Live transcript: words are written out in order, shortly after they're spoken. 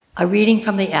A reading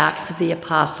from the Acts of the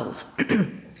Apostles.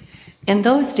 In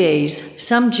those days,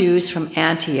 some Jews from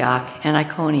Antioch and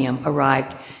Iconium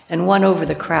arrived and won over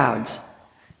the crowds.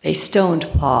 They stoned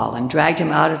Paul and dragged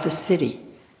him out of the city,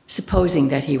 supposing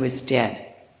that he was dead.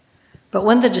 But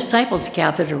when the disciples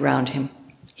gathered around him,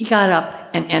 he got up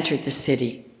and entered the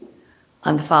city.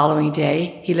 On the following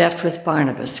day, he left with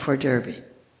Barnabas for Derbe.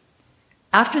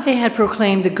 After they had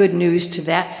proclaimed the good news to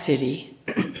that city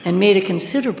and made a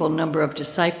considerable number of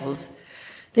disciples,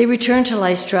 they returned to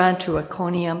Lystra and to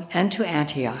Iconium and to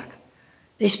Antioch.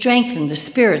 They strengthened the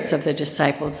spirits of the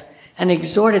disciples and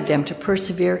exhorted them to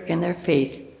persevere in their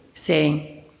faith,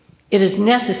 saying, "It is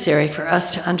necessary for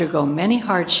us to undergo many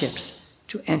hardships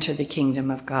to enter the kingdom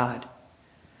of God."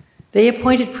 They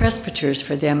appointed presbyters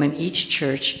for them in each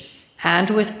church, and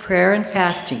with prayer and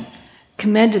fasting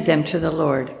commended them to the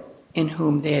Lord, in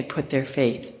whom they had put their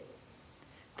faith.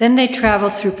 Then they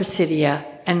traveled through Pisidia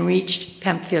and reached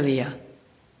Pamphylia.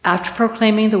 After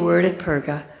proclaiming the word at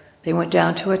Perga, they went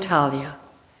down to Italia,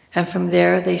 and from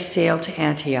there they sailed to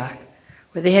Antioch,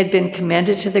 where they had been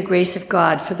commended to the grace of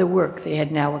God for the work they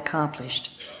had now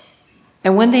accomplished.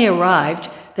 And when they arrived,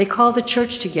 they called the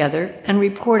church together and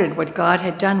reported what God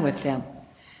had done with them,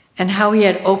 and how he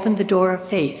had opened the door of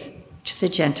faith to the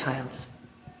Gentiles.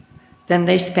 Then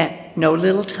they spent no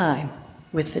little time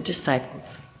with the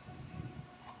disciples.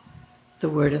 The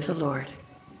word of the Lord.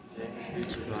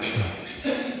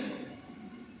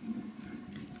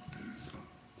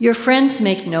 Your friends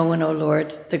make known, O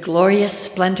Lord, the glorious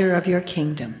splendor of your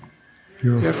kingdom.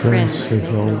 Your friends make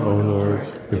known, O Lord,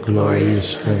 the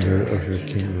glorious splendor of your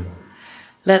kingdom.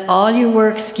 Let all your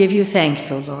works give you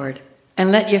thanks, O Lord,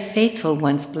 and let your faithful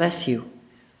ones bless you.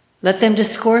 Let them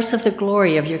discourse of the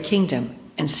glory of your kingdom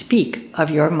and speak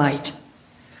of your might.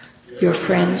 Your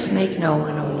friends make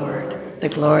known, O Lord, the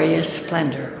glorious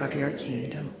splendor of your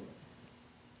kingdom.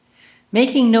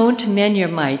 Making known to men your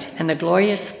might and the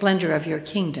glorious splendor of your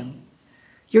kingdom.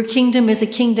 Your kingdom is a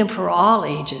kingdom for all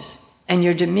ages, and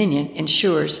your dominion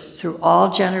ensures through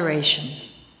all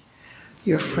generations.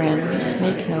 Your friends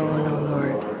make known, O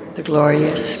Lord, the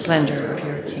glorious splendor of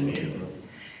your kingdom.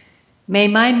 May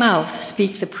my mouth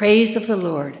speak the praise of the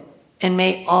Lord, and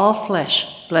may all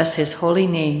flesh bless his holy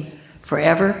name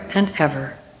forever and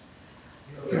ever.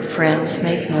 Your friends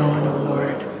make known, O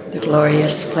Lord, the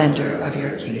glorious splendor of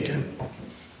your kingdom.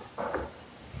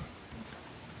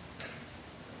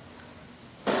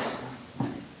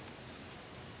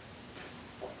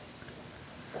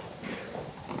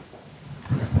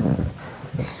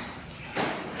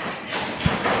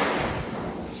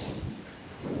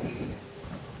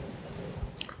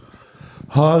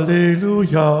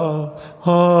 Hallelujah,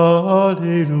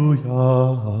 hallelujah,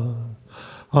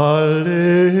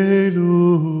 hallelujah.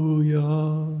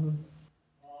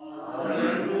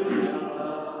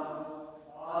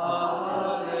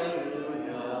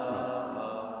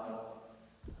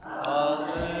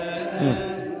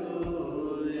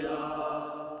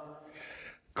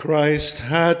 Christ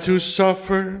had to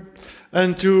suffer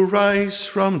and to rise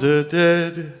from the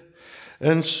dead,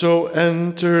 and so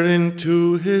enter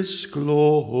into his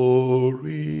glory.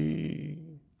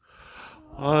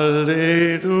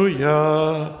 Alleluia,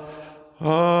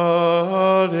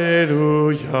 alleluia,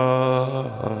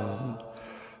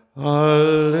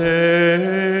 alleluia.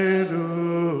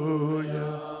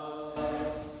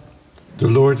 The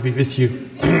Lord be with you.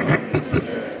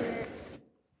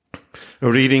 A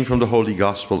reading from the Holy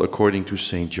Gospel according to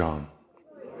St. John.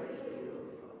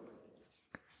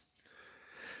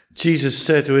 Jesus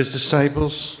said to his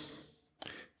disciples,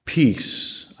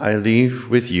 "Peace I leave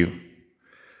with you.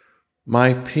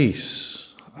 My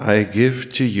peace I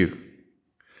give to you.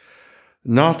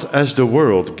 Not as the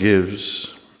world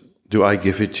gives, do I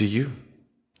give it to you.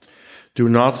 Do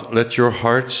not let your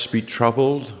hearts be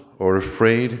troubled or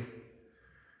afraid.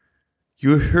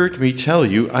 You heard me tell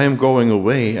you, I am going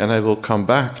away and I will come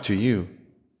back to you.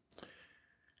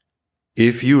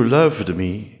 If you loved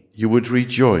me, you would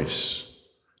rejoice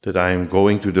that I am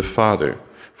going to the Father,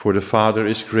 for the Father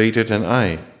is greater than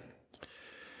I.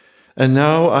 And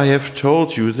now I have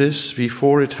told you this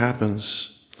before it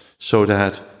happens, so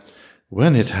that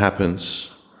when it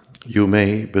happens, you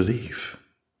may believe.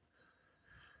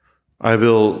 I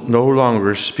will no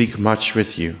longer speak much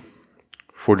with you,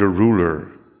 for the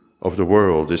ruler of the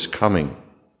world is coming.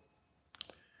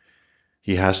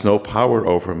 He has no power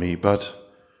over me, but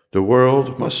the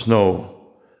world must know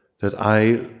that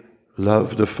I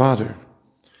love the Father,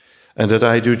 and that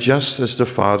I do just as the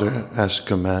Father has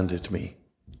commanded me."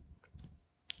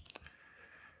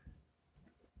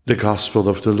 The Gospel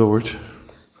of the Lord.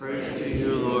 Praise to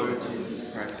you, Lord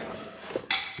Jesus Christ.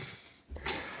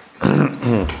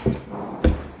 The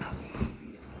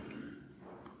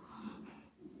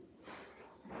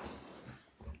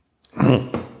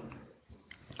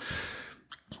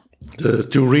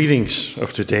two readings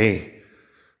of today,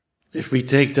 if we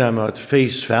take them at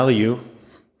face value,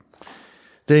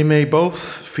 they may both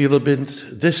feel a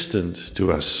bit distant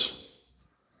to us.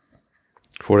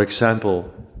 For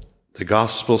example, the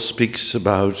Gospel speaks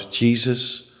about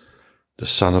Jesus, the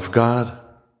Son of God,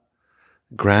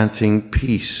 granting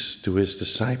peace to his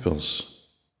disciples,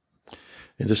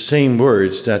 in the same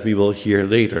words that we will hear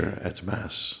later at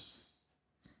Mass.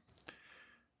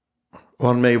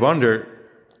 One may wonder,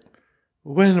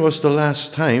 when was the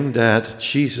last time that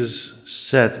Jesus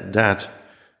said that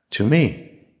to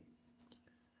me?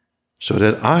 So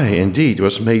that I indeed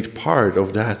was made part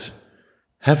of that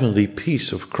heavenly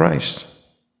peace of Christ.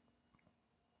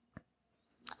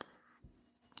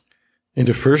 In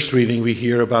the first reading, we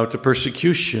hear about the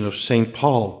persecution of St.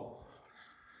 Paul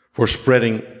for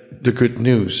spreading the good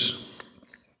news,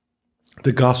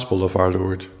 the gospel of our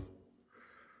Lord.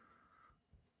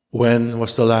 When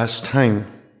was the last time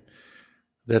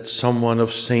that someone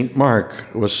of St. Mark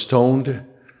was stoned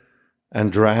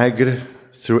and dragged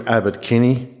through Abbot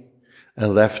Kinney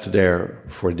and left there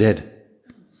for dead?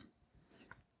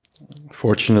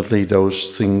 Fortunately,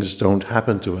 those things don't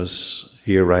happen to us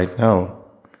here right now.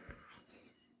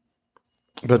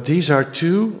 But these are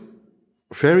two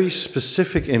very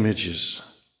specific images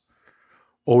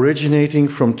originating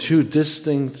from two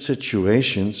distinct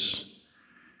situations,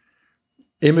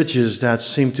 images that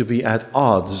seem to be at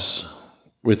odds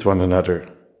with one another,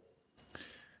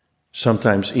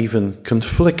 sometimes even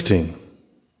conflicting.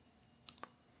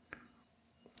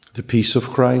 The peace of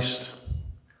Christ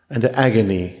and the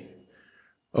agony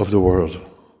of the world.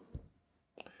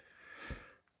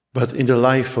 But in the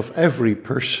life of every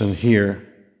person here,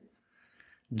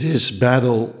 this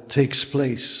battle takes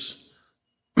place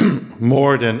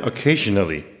more than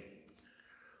occasionally.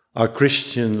 Our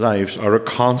Christian lives are a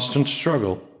constant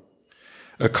struggle,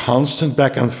 a constant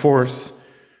back and forth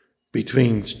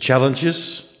between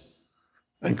challenges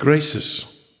and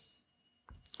graces.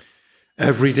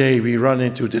 Every day we run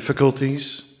into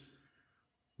difficulties,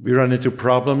 we run into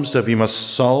problems that we must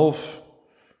solve,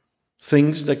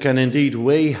 things that can indeed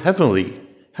weigh heavily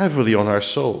on our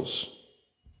souls.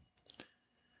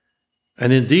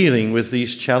 And in dealing with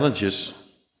these challenges,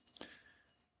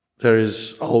 there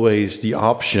is always the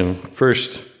option,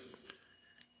 first,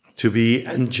 to be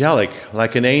angelic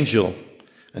like an angel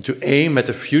and to aim at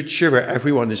a future where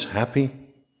everyone is happy.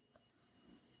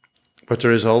 But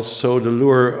there is also the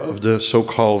lure of the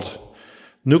so-called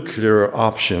nuclear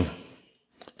option,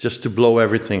 just to blow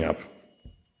everything up.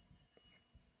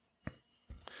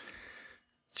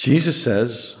 Jesus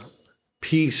says,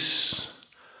 "Peace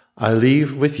I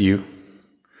leave with you,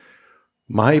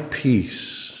 my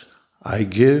peace I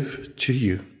give to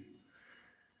you.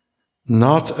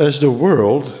 Not as the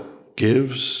world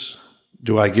gives,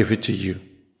 do I give it to you.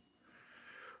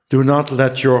 Do not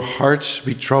let your hearts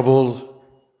be troubled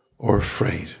or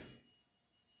afraid."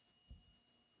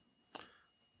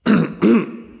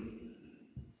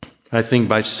 I think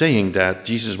by saying that,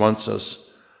 Jesus wants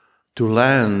us to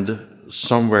land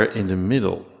somewhere in the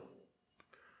middle.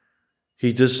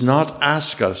 He does not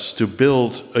ask us to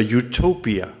build a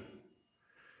utopia.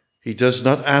 He does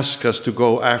not ask us to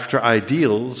go after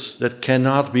ideals that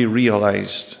cannot be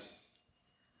realized.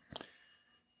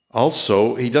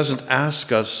 Also, he doesn't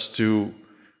ask us to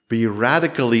be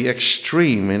radically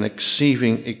extreme in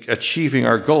achieving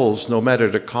our goals, no matter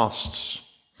the costs.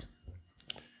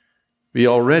 We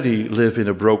already live in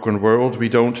a broken world. We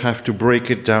don't have to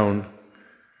break it down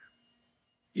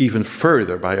even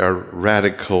further by our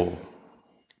radical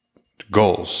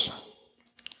goals.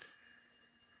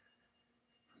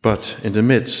 But in the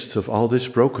midst of all this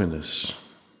brokenness,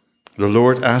 the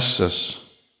Lord asks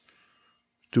us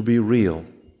to be real.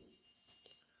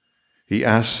 He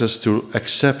asks us to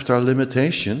accept our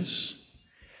limitations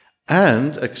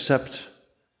and accept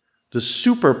the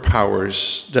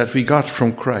superpowers that we got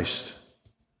from Christ,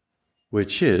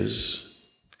 which is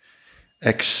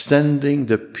extending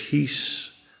the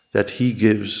peace that he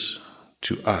gives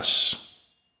to us.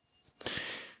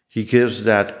 He gives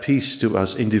that peace to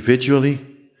us individually,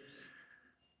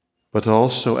 but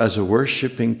also as a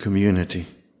worshiping community.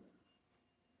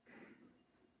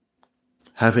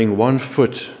 Having one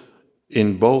foot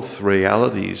in both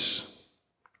realities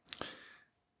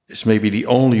is maybe the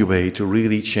only way to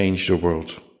really change the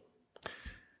world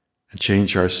and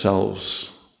change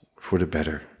ourselves for the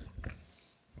better.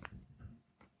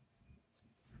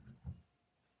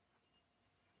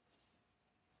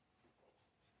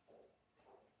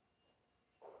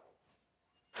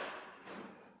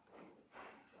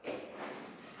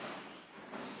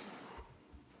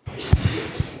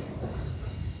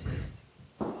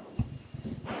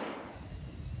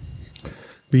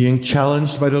 being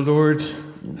challenged by the Lord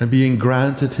and being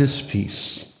granted his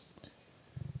peace,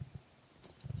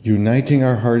 uniting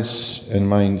our hearts and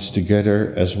minds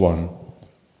together as one,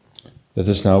 let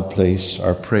us now place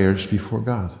our prayers before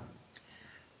God.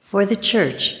 For the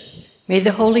Church, may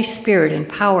the Holy Spirit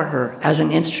empower her as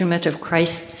an instrument of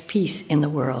Christ's peace in the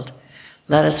world.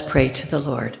 Let us pray to the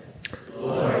Lord.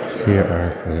 Lord, hear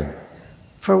our prayer.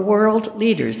 For world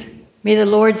leaders, may the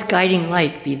Lord's guiding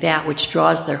light be that which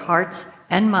draws their hearts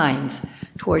and minds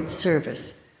towards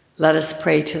service. Let us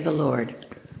pray to the Lord.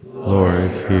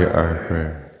 Lord, hear our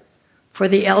prayer. For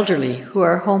the elderly who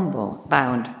are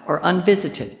homebound or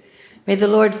unvisited, may the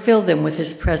Lord fill them with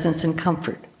his presence and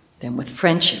comfort them with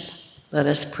friendship. Let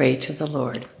us pray to the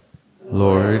Lord.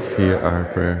 Lord, hear our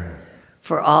prayer.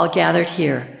 For all gathered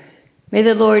here, may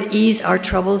the Lord ease our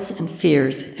troubles and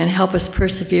fears and help us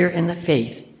persevere in the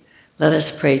faith. Let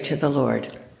us pray to the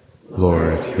Lord.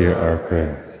 Lord, hear our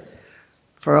prayer.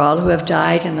 For all who have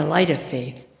died in the light of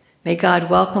faith, may God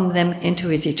welcome them into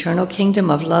his eternal kingdom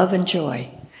of love and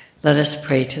joy. Let us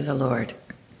pray to the Lord.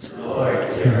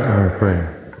 Lord, hear our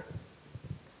prayer.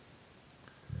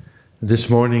 This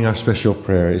morning our special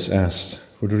prayer is asked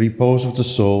for the repose of the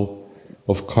soul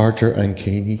of Carter and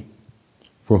Caney,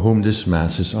 for whom this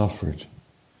Mass is offered.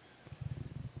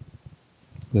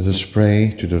 Let us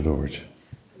pray to the Lord.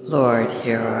 Lord,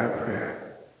 hear our prayer.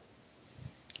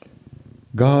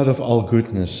 God of all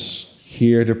goodness,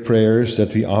 hear the prayers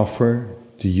that we offer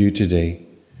to you today,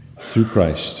 through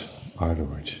Christ our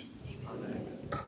Lord.